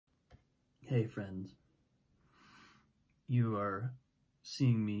Hey friends, you are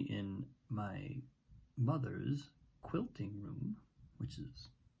seeing me in my mother's quilting room, which is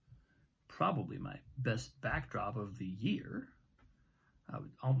probably my best backdrop of the year. I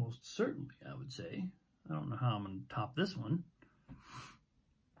would almost certainly, I would say. I don't know how I'm going to top this one.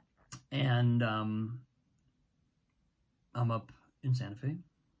 And I'm up in Santa Fe.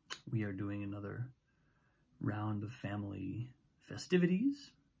 We are doing another round of family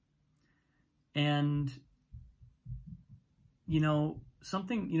festivities. And,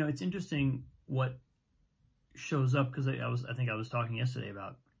 it's interesting what shows up, because I think I was talking yesterday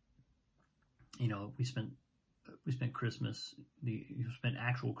about, we spent Christmas, we spent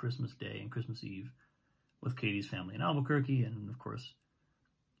actual Christmas Day and Christmas Eve with Katie's family in Albuquerque, and of course,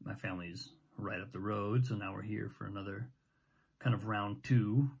 my family's right up the road, so now we're here for another kind of round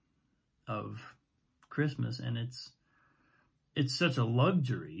two of Christmas, and it's such a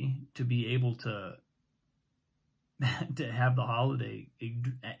luxury to be able to have the holiday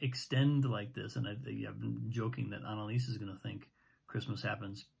extend like this. And I've been joking that Annalise is going to think Christmas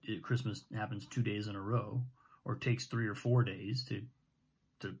happens 2 days in a row, or takes 3 or 4 days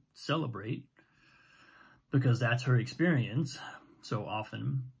to celebrate, because that's her experience so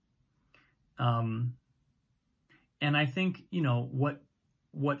often. And I think,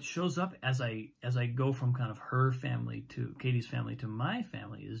 what shows up as I go from kind of her family to Katie's family to my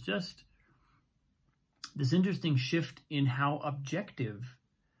family is just this interesting shift in how objective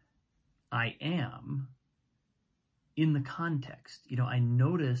I am in the context. I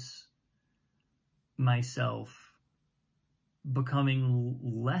notice myself becoming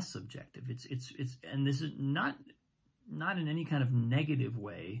less objective. And this is not in any kind of negative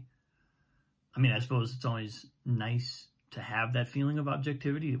way. I mean, I suppose it's always nice to have that feeling of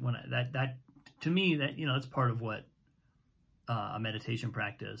objectivity. To me, that's part of what a meditation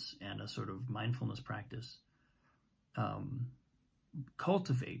practice and a sort of mindfulness practice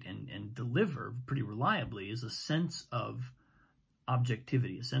cultivate and deliver pretty reliably, is a sense of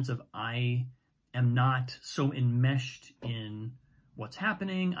objectivity, a sense of I am not so enmeshed in what's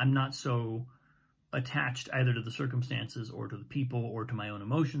happening. I'm not so attached either to the circumstances or to the people or to my own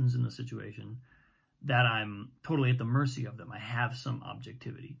emotions in the situation that I'm totally at the mercy of them. I have some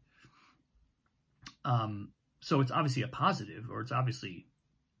objectivity. So it's obviously a positive, or it's obviously,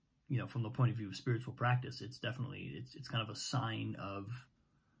 from the point of view of spiritual practice, it's definitely, it's kind of a sign of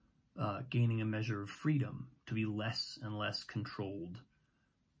gaining a measure of freedom to be less and less controlled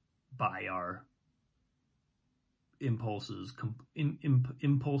by our impulses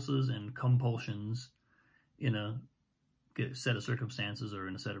and compulsions in a set of circumstances or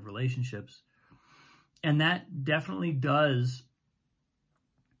in a set of relationships. And that definitely does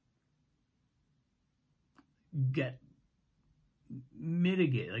get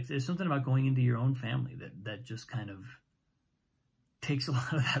mitigated. Like, there's something about going into your own family that just kind of takes a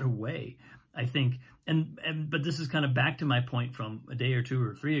lot of that away, I think. But this is kind of back to my point from a day or 2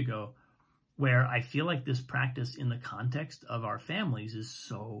 or 3 ago, where I feel like this practice in the context of our families is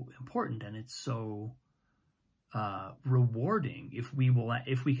so important, and it's so rewarding if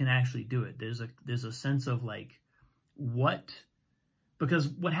we can actually do it. There's a sense of because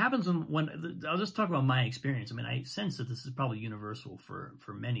what happens when I'll just talk about my experience. I mean, I sense that this is probably universal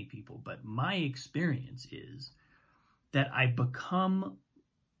for many people, but my experience is that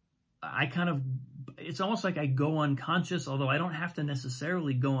it's almost like I go unconscious, although I don't have to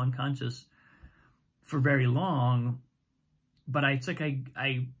necessarily go unconscious for very long, but it's like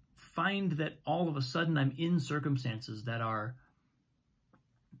I find that all of a sudden I'm in circumstances that are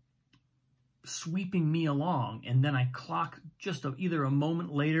sweeping me along, and then I clock just either a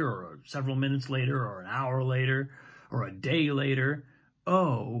moment later or several minutes later or an hour later or a day later,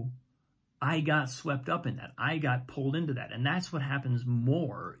 oh, I got swept up in that. I got pulled into that. And that's what happens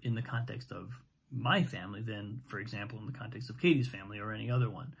more in the context of my family than, for example, in the context of Katie's family or any other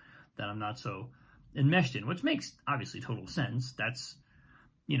one that I'm not so enmeshed in, which makes obviously total sense. That's,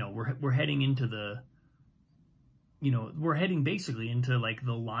 we're heading into we're heading basically into like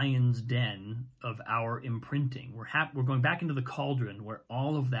the lion's den of our imprinting. We're going back into the cauldron where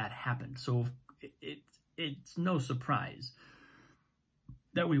all of that happened. So it's no surprise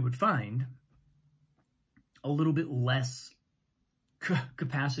that we would find a little bit less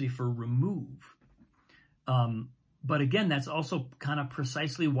capacity for remove. But again, that's also kind of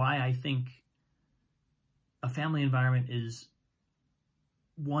precisely why I think a family environment is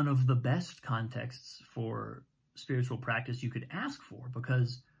one of the best contexts for spiritual practice you could ask for,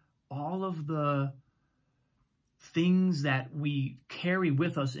 because all of the things that we carry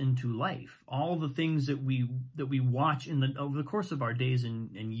with us into life, all the things that we watch over the course of our days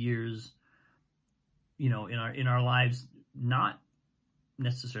and years in our lives, not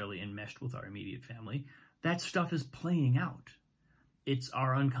necessarily enmeshed with our immediate family, that stuff is playing out. It's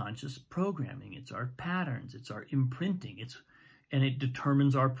our unconscious programming. It's our patterns. It's our imprinting. And it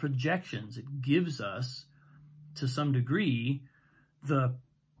determines our projections. It gives us, to some degree, the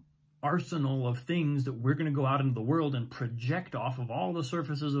arsenal of things that we're going to go out into the world and project off of all the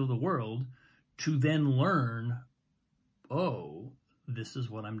surfaces of the world to then learn, oh, this is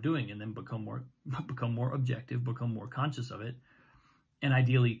what I'm doing, and then become more objective, become more conscious of it, and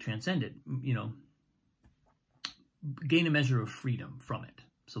ideally transcend it, gain a measure of freedom from it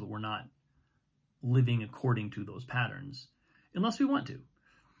so that we're not living according to those patterns unless we want to.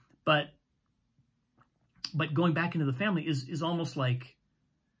 But going back into the family is almost like,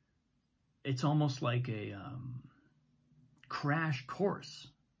 it's almost like a crash course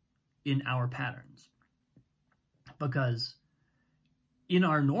in our patterns, because in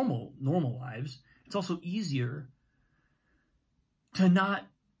our normal lives, it's also easier to not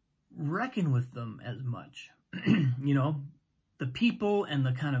reckon with them as much. The people and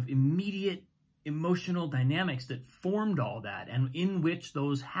the kind of immediate emotional dynamics that formed all that and in which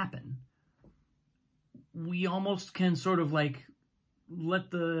those happen, we almost can sort of like we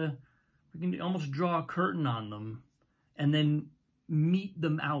can almost draw a curtain on them and then meet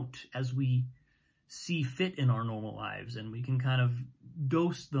them out as we see fit in our normal lives, and we can kind of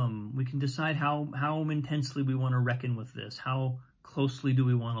dose them. We can decide how intensely we want to reckon with this, how closely do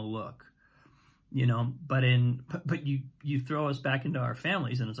we want to look, but you throw us back into our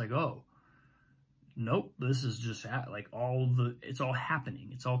families and it's like, oh, nope, this is just like it's all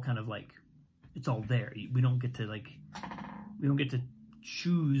happening. It's all kind of like, it's all there. We don't get to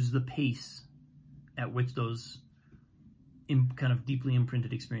choose the pace at which those kind of deeply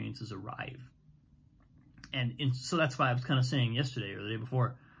imprinted experiences arrive. And so that's why I was kind of saying yesterday or the day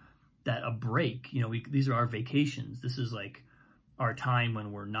before that a break, these are our vacations. This is like our time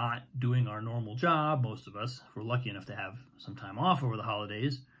when we're not doing our normal job. Most of us, if we're lucky enough to have some time off over the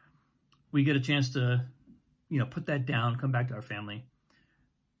holidays, we get a chance to, put that down, come back to our family.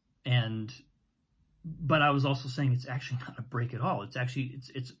 But I was also saying it's actually not a break at all. It's actually,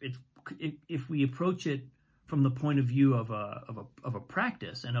 if we approach it from the point of view of a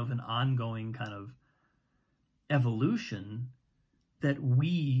practice and of an ongoing kind of evolution that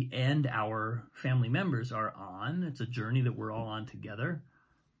we and our family members are on, it's a journey that we're all on together.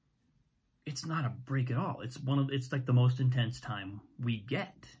 It's not a break at all. It's like the most intense time we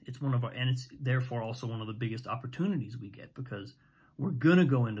get. And it's therefore also one of the biggest opportunities we get, because we're going to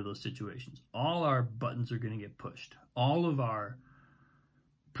go into those situations. All our buttons are going to get pushed. All of our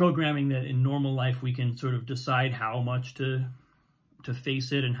programming that in normal life we can sort of decide how much to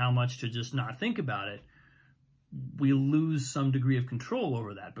face it and how much to just not think about it, we lose some degree of control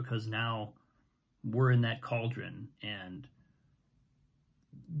over that, because now we're in that cauldron and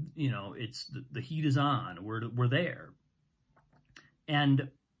it's the heat is on. We're there. And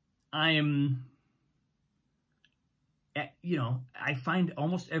I find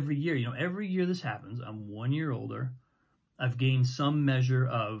almost every year this happens. I'm 1 year older. I've gained some measure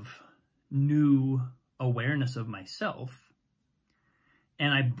of new awareness of myself,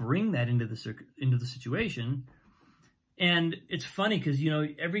 and I bring that into the situation. And it's funny because,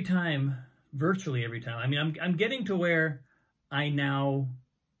 virtually every time, I'm getting to where I now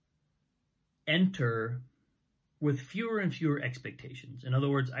enter with fewer and fewer expectations. In other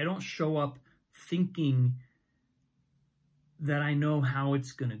words, I don't show up thinking that I know how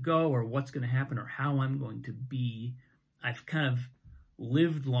it's going to go or what's going to happen or how I'm going to be. I've kind of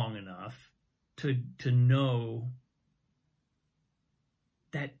lived long enough to know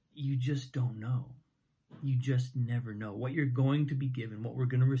that you just don't know. You just never know. What you're going to be given, what we're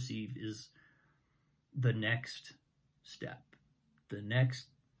going to receive, is the next step. The next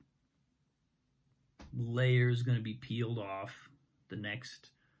layer is going to be peeled off. The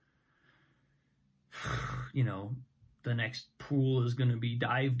next, the next pool is going to be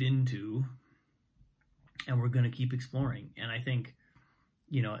dived into, and we're going to keep exploring. And I think,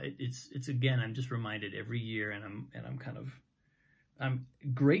 it's again, I'm just reminded every year, and I'm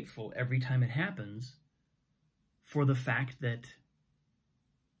grateful every time it happens for the fact that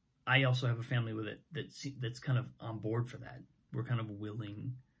I also have a family with it that's kind of on board for that. We're kind of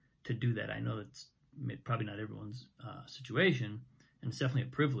willing to do that. I know that's probably not everyone's situation, and it's definitely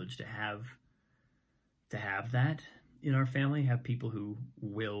a privilege to have that in our family. Have people who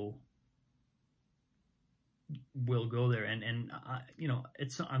will go there, and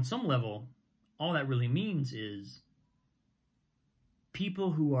it's on some level, all that really means is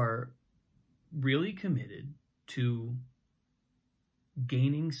people who are really committed to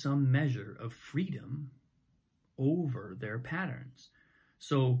gaining some measure of freedom over their patterns.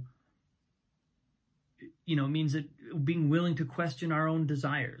 So, it means that being willing to question our own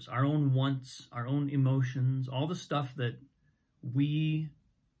desires, our own wants, our own emotions, all the stuff that we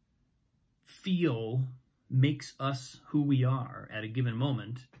feel makes us who we are at a given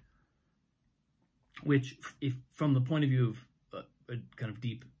moment, which, if from the point of view of a kind of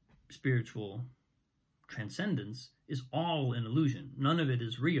deep spiritual transcendence, is all an illusion. None of it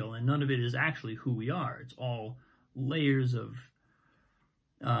is real, and none of it is actually who we are. It's all layers of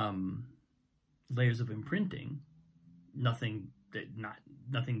imprinting. Nothing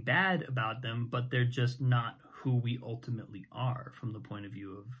bad about them, but they're just not who we ultimately are from the point of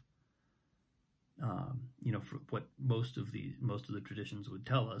view of for what most of the traditions would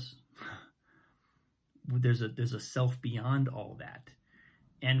tell us. There's a self beyond all that.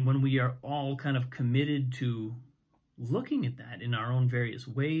 And when we are all kind of committed to looking at that in our own various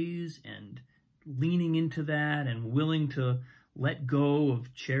ways and leaning into that and willing to let go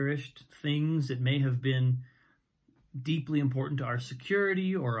of cherished things that may have been deeply important to our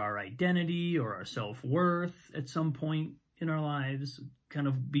security or our identity or our self-worth at some point in our lives, kind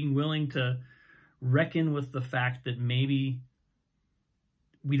of being willing to reckon with the fact that maybe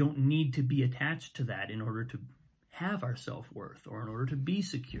we don't need to be attached to that in order to have our self-worth, or in order to be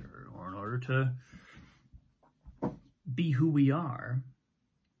secure, or in order to be who we are.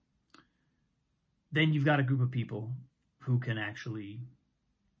 Then you've got a group of people who can actually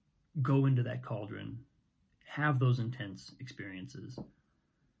go into that cauldron, have those intense experiences,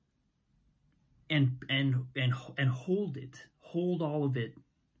 and hold all of it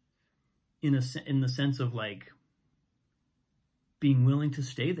in the sense of like being willing to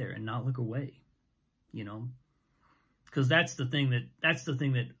stay there and not look away, because that's the thing that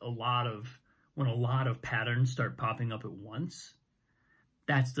when a lot of patterns start popping up at once,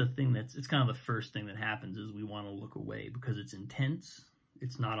 that's the thing it's kind of the first thing that happens, is we want to look away because it's intense.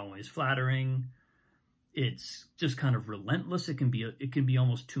 It's not always flattering. It's just kind of relentless. It can be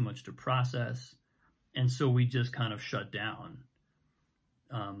almost too much to process. And so we just kind of shut down.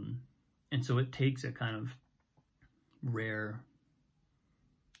 And so it takes a kind of rare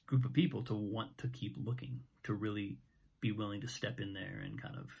group of people to want to keep looking, to really be willing to step in there and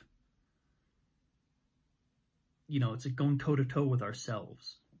kind of, it's like going toe to toe with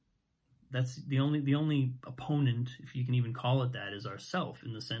ourselves. That's the only opponent, if you can even call it that, is ourself,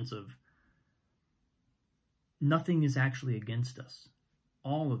 in the sense of nothing is actually against us.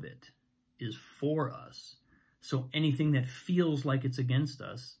 All of it is for us. So anything that feels like it's against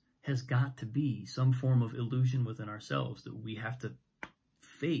us has got to be some form of illusion within ourselves that we have to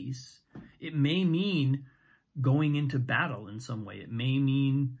face. It may mean going into battle in some way. It may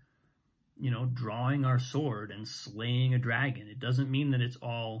mean, drawing our sword and slaying a dragon. It doesn't mean that it's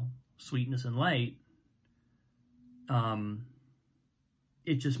all sweetness and light.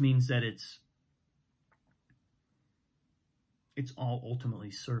 It just means that it's all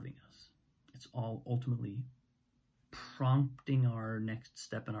ultimately serving us. It's all ultimately prompting our next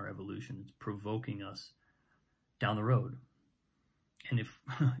step in our evolution. It's provoking us down the road. And if,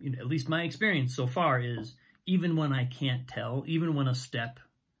 at least my experience so far is, even when I can't tell, even when a step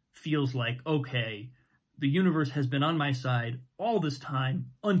feels like, okay, the universe has been on my side all this time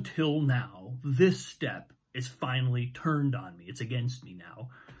until now, this step is finally turned on me. It's against me now,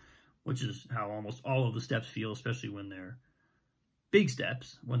 which is how almost all of the steps feel, especially when they're big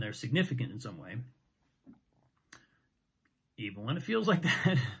steps, when they're significant in some way. Even when it feels like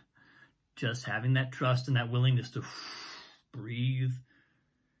that, just having that trust and that willingness to breathe,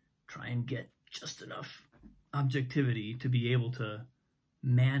 try and get just enough objectivity to be able to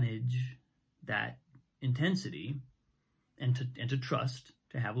manage that intensity, and to trust,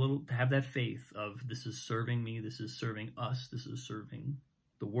 to have that faith of, this is serving me, this is serving us, this is serving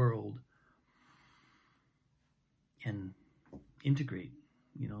the world, and integrate,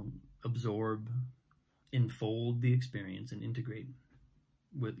 absorb, enfold the experience and integrate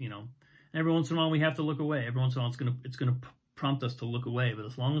with, and every once in a while we have to look away. Every once in a while it's gonna prompt us to look away, but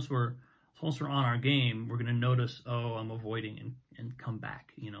as long as we're on our game, we're gonna notice, oh, I'm avoiding, and come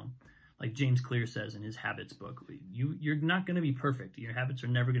back, Like James Clear says in his Habits book, you're not going to be perfect. Your habits are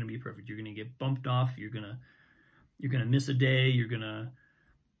never going to be perfect. You're going to get bumped off. You're going to miss a day. You're going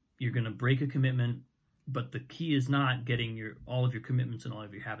to break a commitment. But the key is not getting all of your commitments and all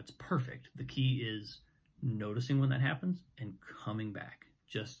of your habits perfect. The key is noticing when that happens and coming back.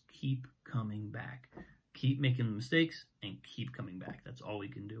 Just keep coming back. Keep making the mistakes and keep coming back. That's all we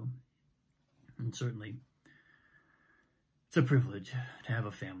can do. And certainly, it's a privilege to have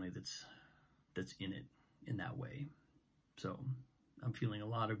a family that's in it in that way. So I'm feeling a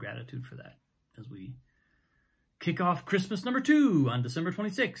lot of gratitude for that as we kick off Christmas number 2 on December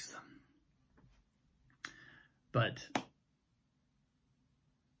 26th. But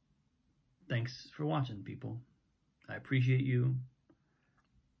thanks for watching, people. I appreciate you.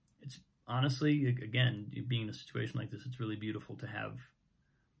 It's honestly, again, being in a situation like this, it's really beautiful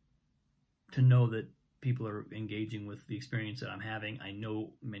to know that people are engaging with the experience that I'm having. I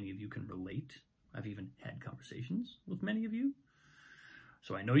know many of you can relate. I've even had conversations with many of you.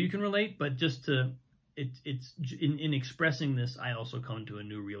 So I know you can relate, but just in expressing this, I also come to a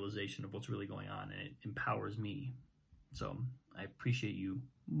new realization of what's really going on, and it empowers me. So I appreciate you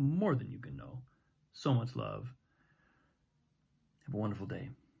more than you can know. So much love. Have a wonderful day.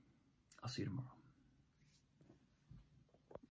 I'll see you tomorrow.